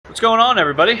What's going on,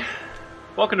 everybody?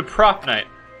 Welcome to Propnight.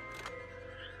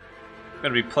 I'm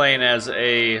going to be playing as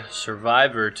a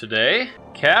survivor today.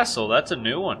 Castle, that's a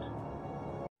new one.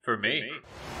 For me.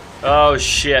 Oh,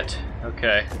 shit.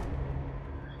 Okay.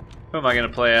 Who am I going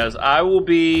to play as? I will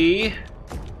be...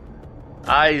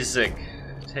 Isaac.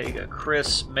 Take a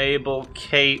Chris, Mabel,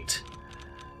 Kate.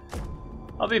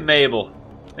 I'll be Mabel.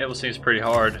 Mabel seems pretty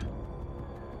hard. And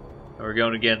we're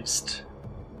going against...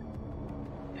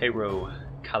 Pero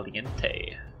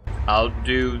Caliente. I'll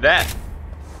do that.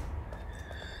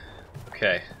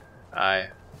 Okay. I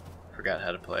forgot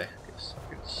how to play. Guess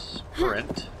I can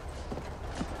sprint.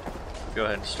 Go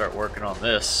ahead and start working on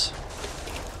this.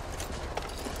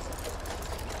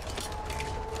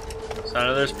 So I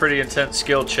know there's pretty intense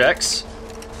skill checks.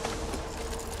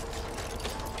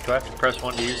 Do I have to press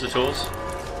 1 to use the tools?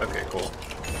 Okay, cool.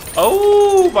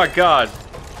 Oh my god!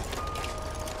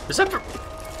 Is that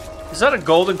a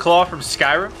golden claw from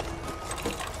Skyrim?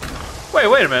 Wait a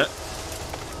minute.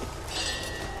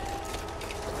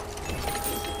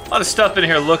 A lot of stuff in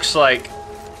here looks like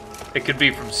it could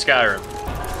be from Skyrim.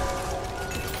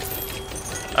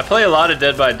 I play a lot of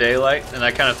Dead by Daylight, and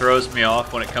that kind of throws me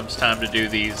off when it comes time to do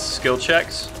these skill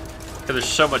checks, because they're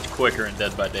so much quicker in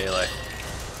Dead by Daylight.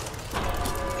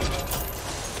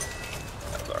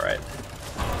 That's alright.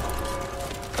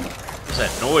 What does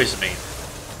that noise mean?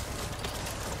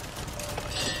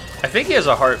 I think he has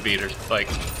a heartbeat or like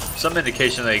some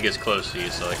indication that he gets close to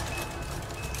you, so like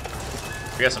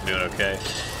I guess I'm doing okay.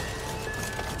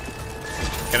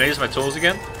 Can I use my tools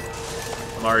again?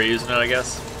 I'm already using it, I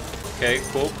guess. Okay,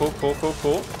 cool. What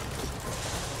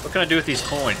can I do with these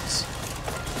coins?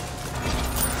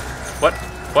 What?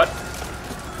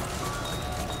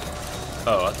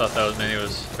 Oh, I thought that was mean he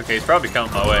was... Okay, he's probably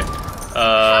coming my way.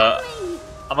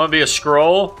 I'm gonna be a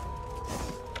scroll.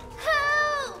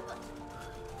 Help!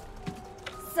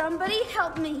 Somebody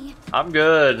help me. I'm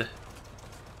good.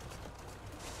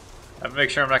 I have to make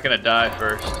sure I'm not gonna die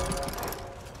first.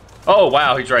 Oh,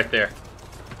 wow, he's right there.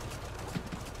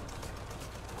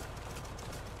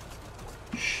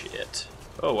 Shit.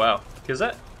 Oh, wow. Is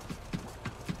that?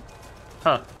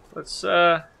 Huh. Let's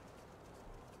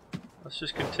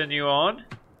just continue on.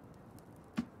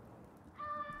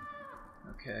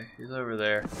 Okay, he's over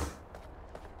there.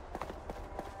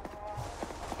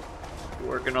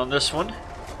 Working on this one.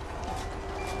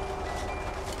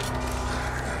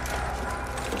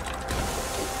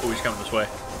 Oh, he's coming this way.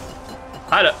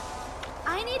 Hide up.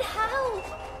 I need help.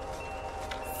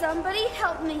 Somebody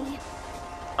help me.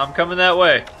 I'm coming that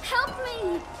way. Help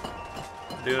me.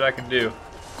 Do what I can do.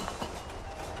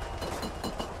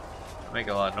 Make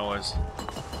a lot of noise.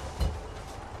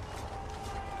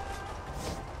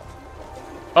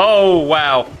 Oh,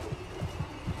 wow.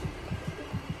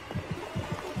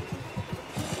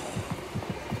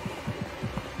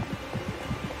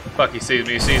 Fuck, he sees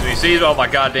me, he sees me, he sees me. Oh my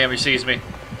god damn, he sees me.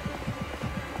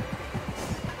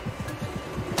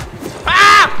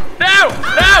 Ah! No!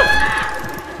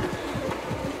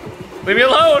 No! Leave me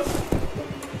alone!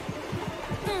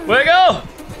 Wiggle!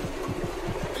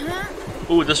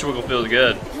 Ooh, this wiggle feels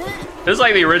good. This is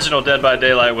like the original Dead by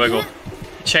Daylight wiggle.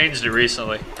 Changed it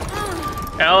recently.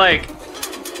 And I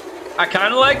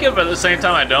kind of like it, but at the same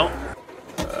time I don't.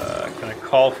 Can I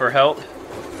call for help?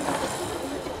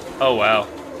 Oh, wow.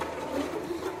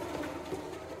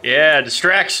 Yeah,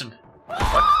 distraction.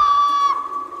 What?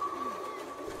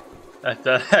 That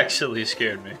actually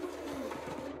scared me.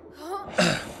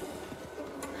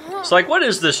 It's like, what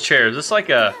is this chair? Is this like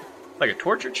a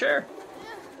torture chair?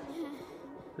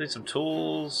 Need some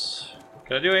tools.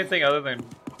 Can I do anything other than?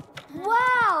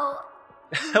 Wow.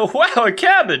 Wow, a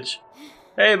cabbage.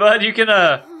 Hey, bud, you can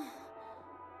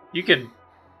get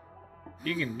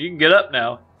up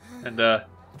now. And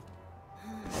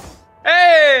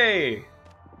hey!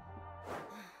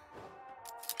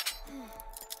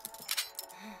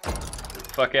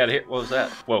 Fuck out of here. What was that?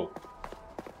 Whoa.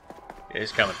 Yeah,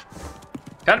 he's coming.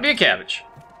 Time to be a cabbage.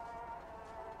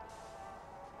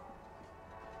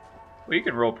 Well, you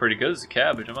can roll pretty good as a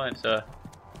cabbage. I might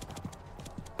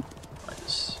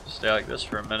just stay like this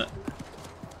for a minute.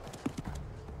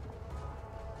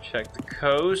 Check the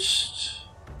coast.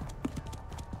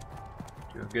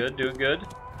 Doing good, doing good.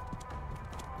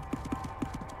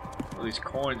 All these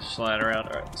coins just lying around.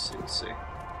 Alright, let's see.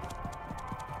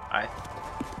 I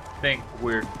think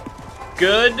we're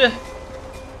good.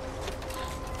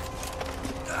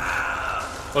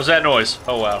 What was that noise?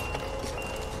 Oh, wow.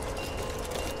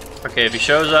 Okay, if he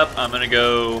shows up, I'm gonna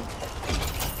go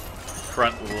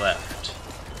front left.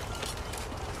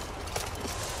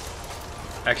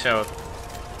 Actually,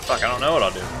 fuck, I don't know what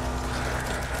I'll do.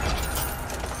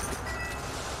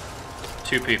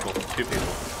 Two people.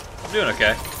 I'm doing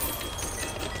okay.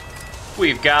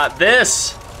 We've got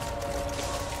this!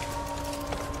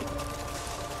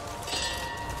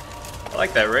 I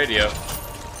like that radio.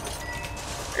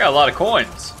 I got a lot of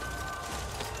coins.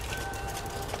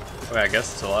 Okay, I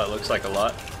guess it's a lot. It looks like a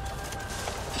lot.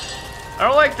 I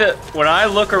don't like that when I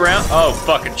look around. Oh,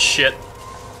 fucking shit.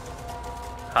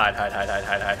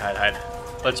 Hide.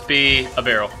 Let's be a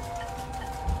barrel.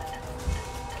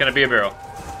 Can I be a barrel?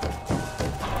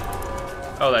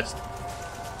 Oh, that's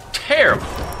terrible.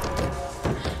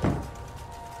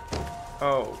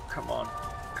 Oh, come on.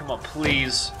 Come on,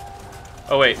 please.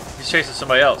 Oh, wait. He's chasing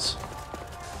somebody else.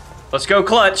 Let's go,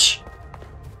 Clutch.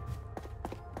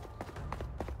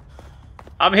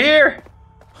 I'm here.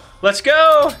 Let's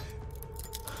go.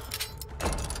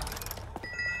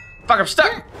 Fuck, I'm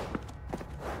stuck.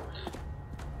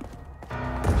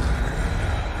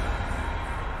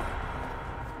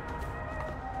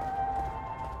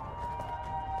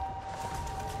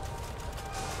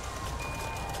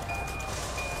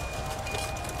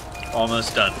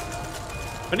 Almost done.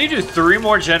 I need to do 3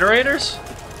 more generators?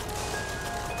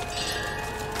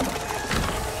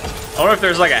 I wonder if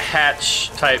there's like a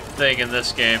hatch type thing in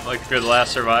this game, like if you're the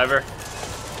last survivor.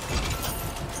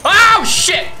 Oh,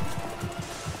 shit!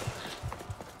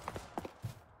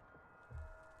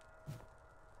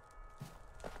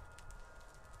 I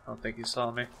don't think he saw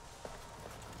me.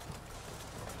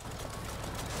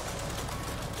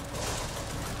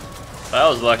 That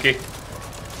was lucky.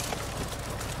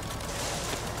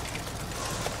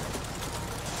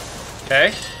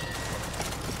 Okay.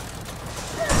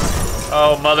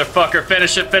 Oh, motherfucker.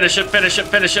 Finish it.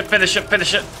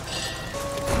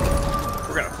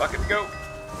 We're gonna fucking go.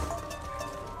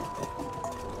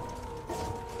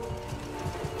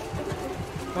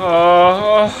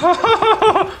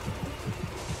 Oh.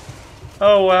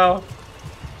 Oh, wow.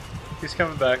 He's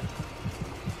coming back.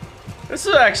 This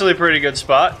is actually a pretty good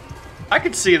spot. I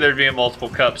could see there being multiple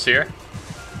cups here.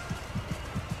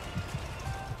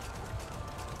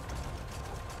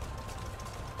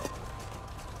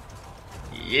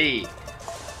 Yay.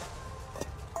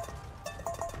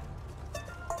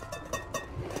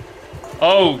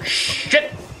 Oh,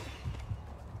 shit!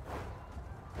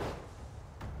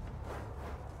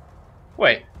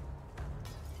 Wait.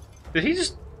 Did he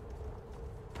just...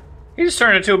 He just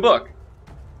turned into a book.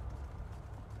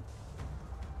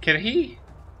 Can he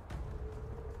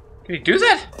do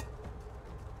that?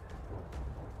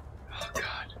 Oh,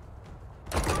 God.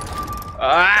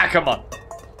 Ah, come on.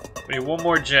 We need one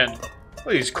more gen.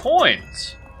 Look at these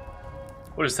coins.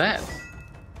 What is that?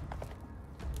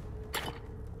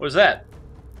 What is that?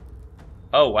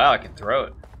 Oh, wow, I can throw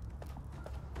it.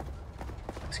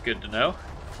 It's good to know.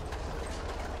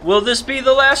 Will this be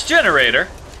the last generator?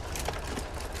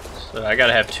 So I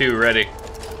gotta have 2 ready.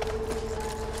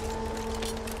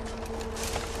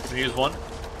 Can I use one? Do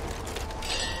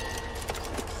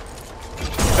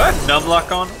I have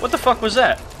numlock on? What the fuck was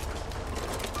that?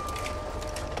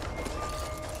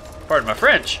 Pardon my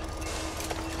French.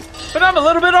 But I'm a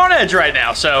little bit on edge right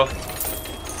now, so...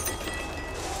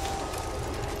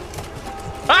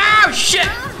 Oh, shit!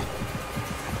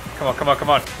 Come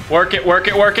on. Work it.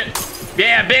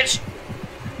 Yeah, bitch!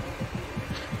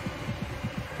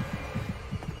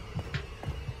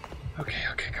 Okay,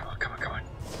 come on.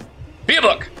 Be a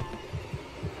book!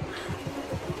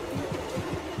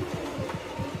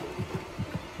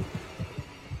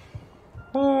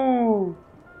 Oh.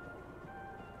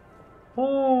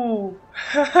 Oh.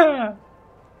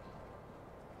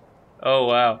 Oh,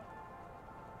 wow.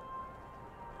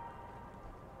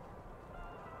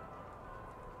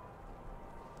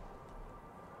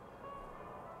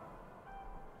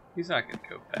 He's not gonna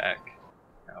go back.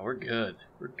 No, we're good.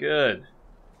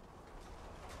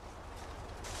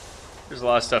 There's a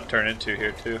lot of stuff to turn into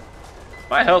here, too.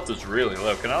 My health is really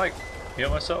low. Can I, like, heal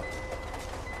myself?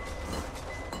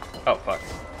 Oh, fuck.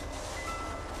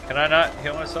 Can I not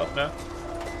heal myself? No?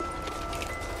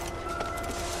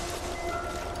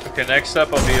 Okay, next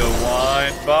up will be a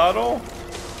wine bottle.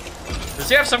 Does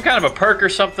he have some kind of a perk or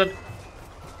something?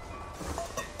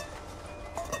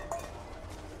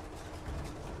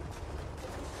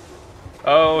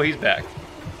 Oh, he's back.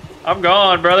 I'm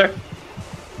gone, brother.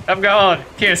 I'm gone.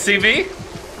 Can't see me?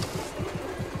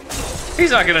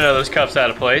 He's not gonna know those cups out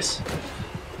of place.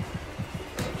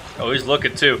 Oh, he's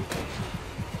looking too.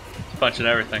 He's punching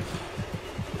everything.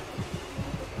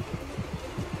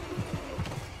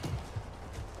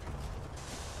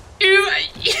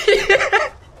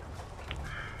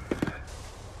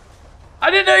 I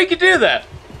didn't know you could do that.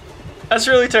 That's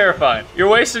really terrifying. You're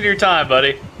wasting your time,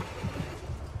 buddy.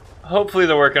 Hopefully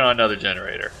they're working on another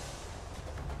generator.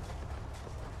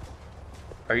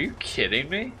 Are you kidding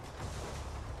me?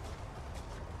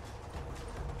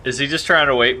 Is he just trying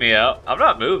to wait me out? I'm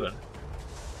not moving.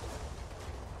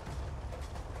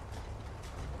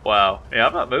 Wow. Yeah,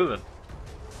 I'm not moving.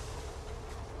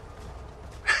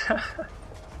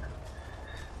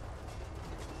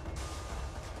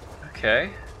 Okay.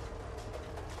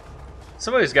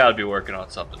 Somebody's got to be working on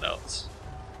something else.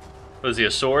 Was he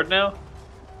a sword now?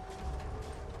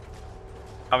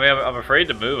 I mean, I'm afraid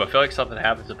to move. I feel like something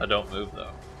happens if I don't move,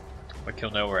 though. Like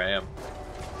he'll know where I am.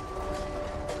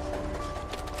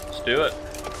 Let's do it.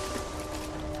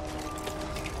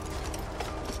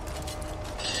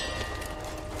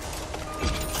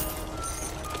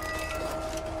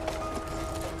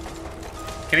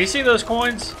 Can you see those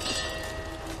coins?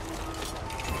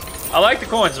 I like the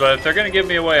coins, but if they're gonna give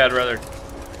me away, I'd rather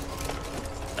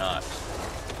not.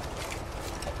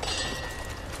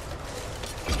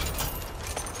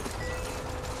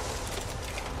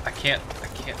 I can't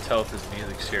tell if his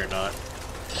music's here or not.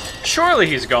 Surely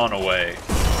he's gone away.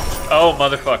 Oh,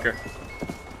 motherfucker.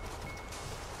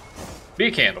 Be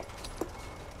a candle.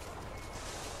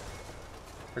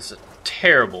 This is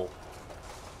terrible.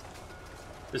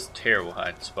 This is a terrible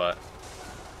hiding spot.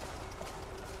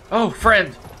 Oh,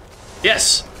 friend!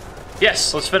 Yes!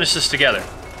 Yes, let's finish this together.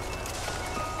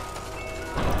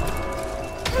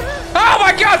 Oh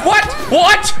my god, what?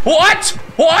 What? What?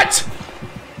 What?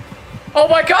 Oh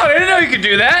my god, I didn't know you could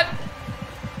do that!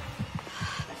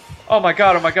 Oh my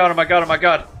god, oh my god, oh my god, oh my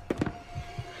god.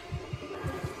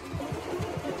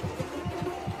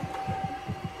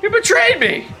 You betrayed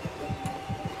me!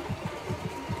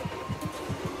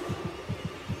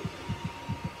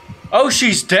 Oh,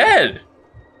 she's dead!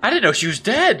 I didn't know she was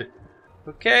dead!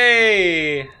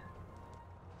 Okay.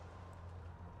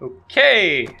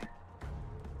 Okay.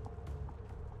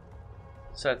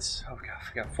 So that's... Oh god,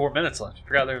 I got 4 minutes left. I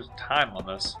forgot there was time on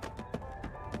this.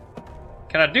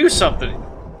 Can I do something?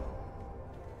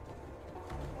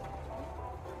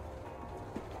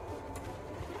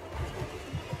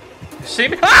 You see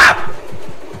me? Ah!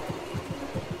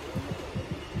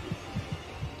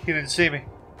 He didn't see me.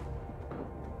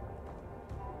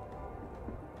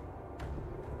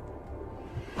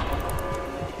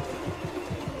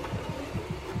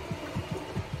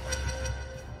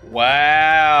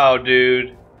 Wow,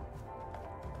 dude.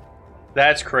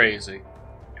 That's crazy.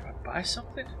 Do I buy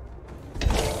something?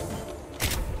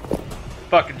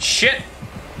 Fucking shit.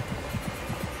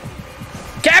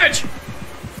 Cabbage!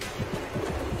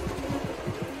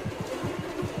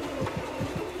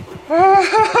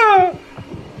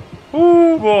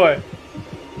 Oh boy.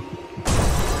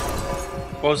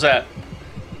 What was that?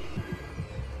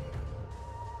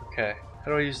 Okay.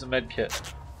 How do I use the med kit?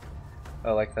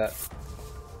 I like that.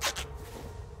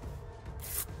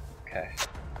 Okay.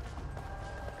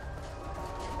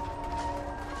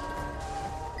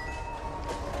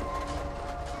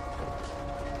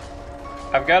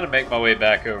 I've got to make my way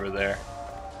back over there.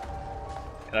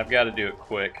 And I've got to do it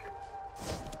quick.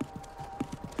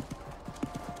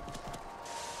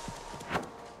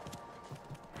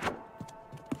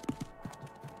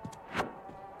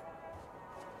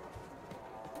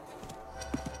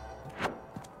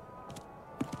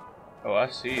 Oh, I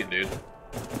see you, dude.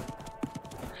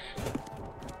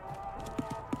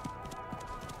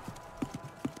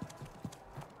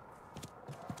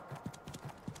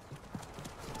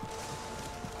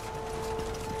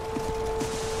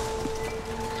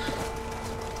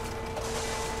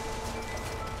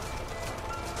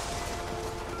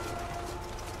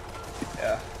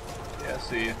 Yeah, I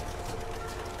see you.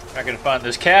 Not gonna find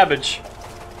this cabbage.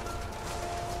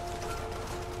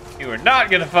 You are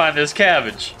not gonna find this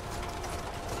cabbage.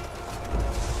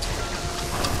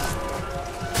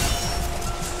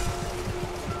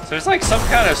 So there's like some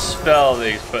kind of spell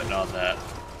that he's putting on that.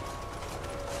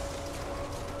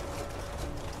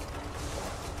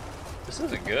 This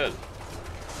isn't good.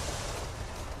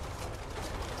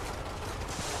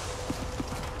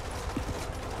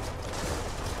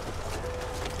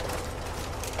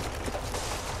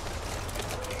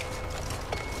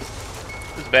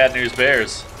 This is bad news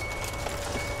bears.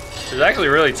 It's actually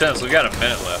really tense. We've got a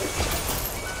minute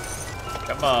left.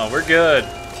 Come on, we're good.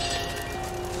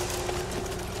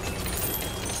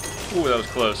 Ooh, that was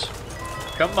close.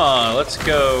 Come on, let's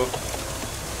go.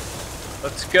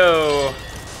 Let's go.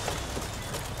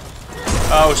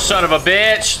 Oh, son of a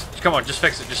bitch! Come on, just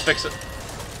fix it, just fix it.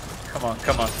 Come on,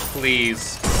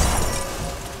 please.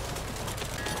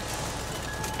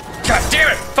 God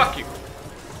damn it! Fuck you!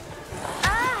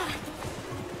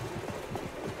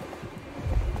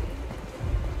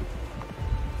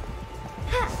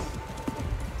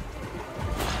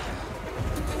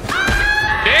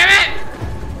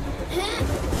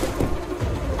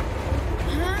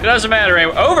 It doesn't matter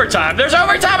anyway. Overtime? There's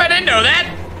overtime? I didn't know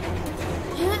that!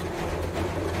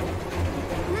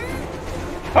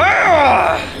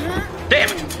 Ah! Damn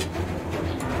it!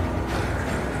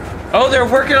 Oh, they're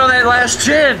working on that last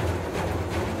gen!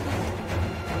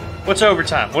 What's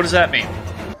overtime? What does that mean?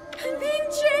 I'm being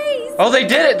chased! Oh, they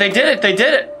did it! They did it! They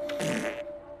did it!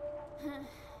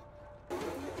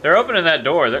 They're opening that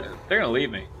door. They're gonna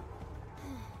leave me.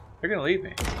 They're gonna leave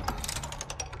me.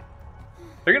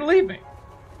 They're gonna leave me.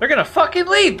 They're gonna fucking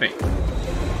leave me!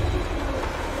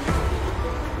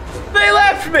 They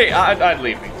left me! I'd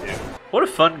leave me too. What a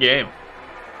fun game.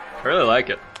 I really like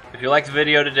it. If you liked the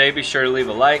video today, be sure to leave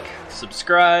a like,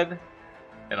 subscribe,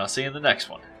 and I'll see you in the next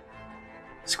one.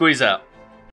 Squeeze out.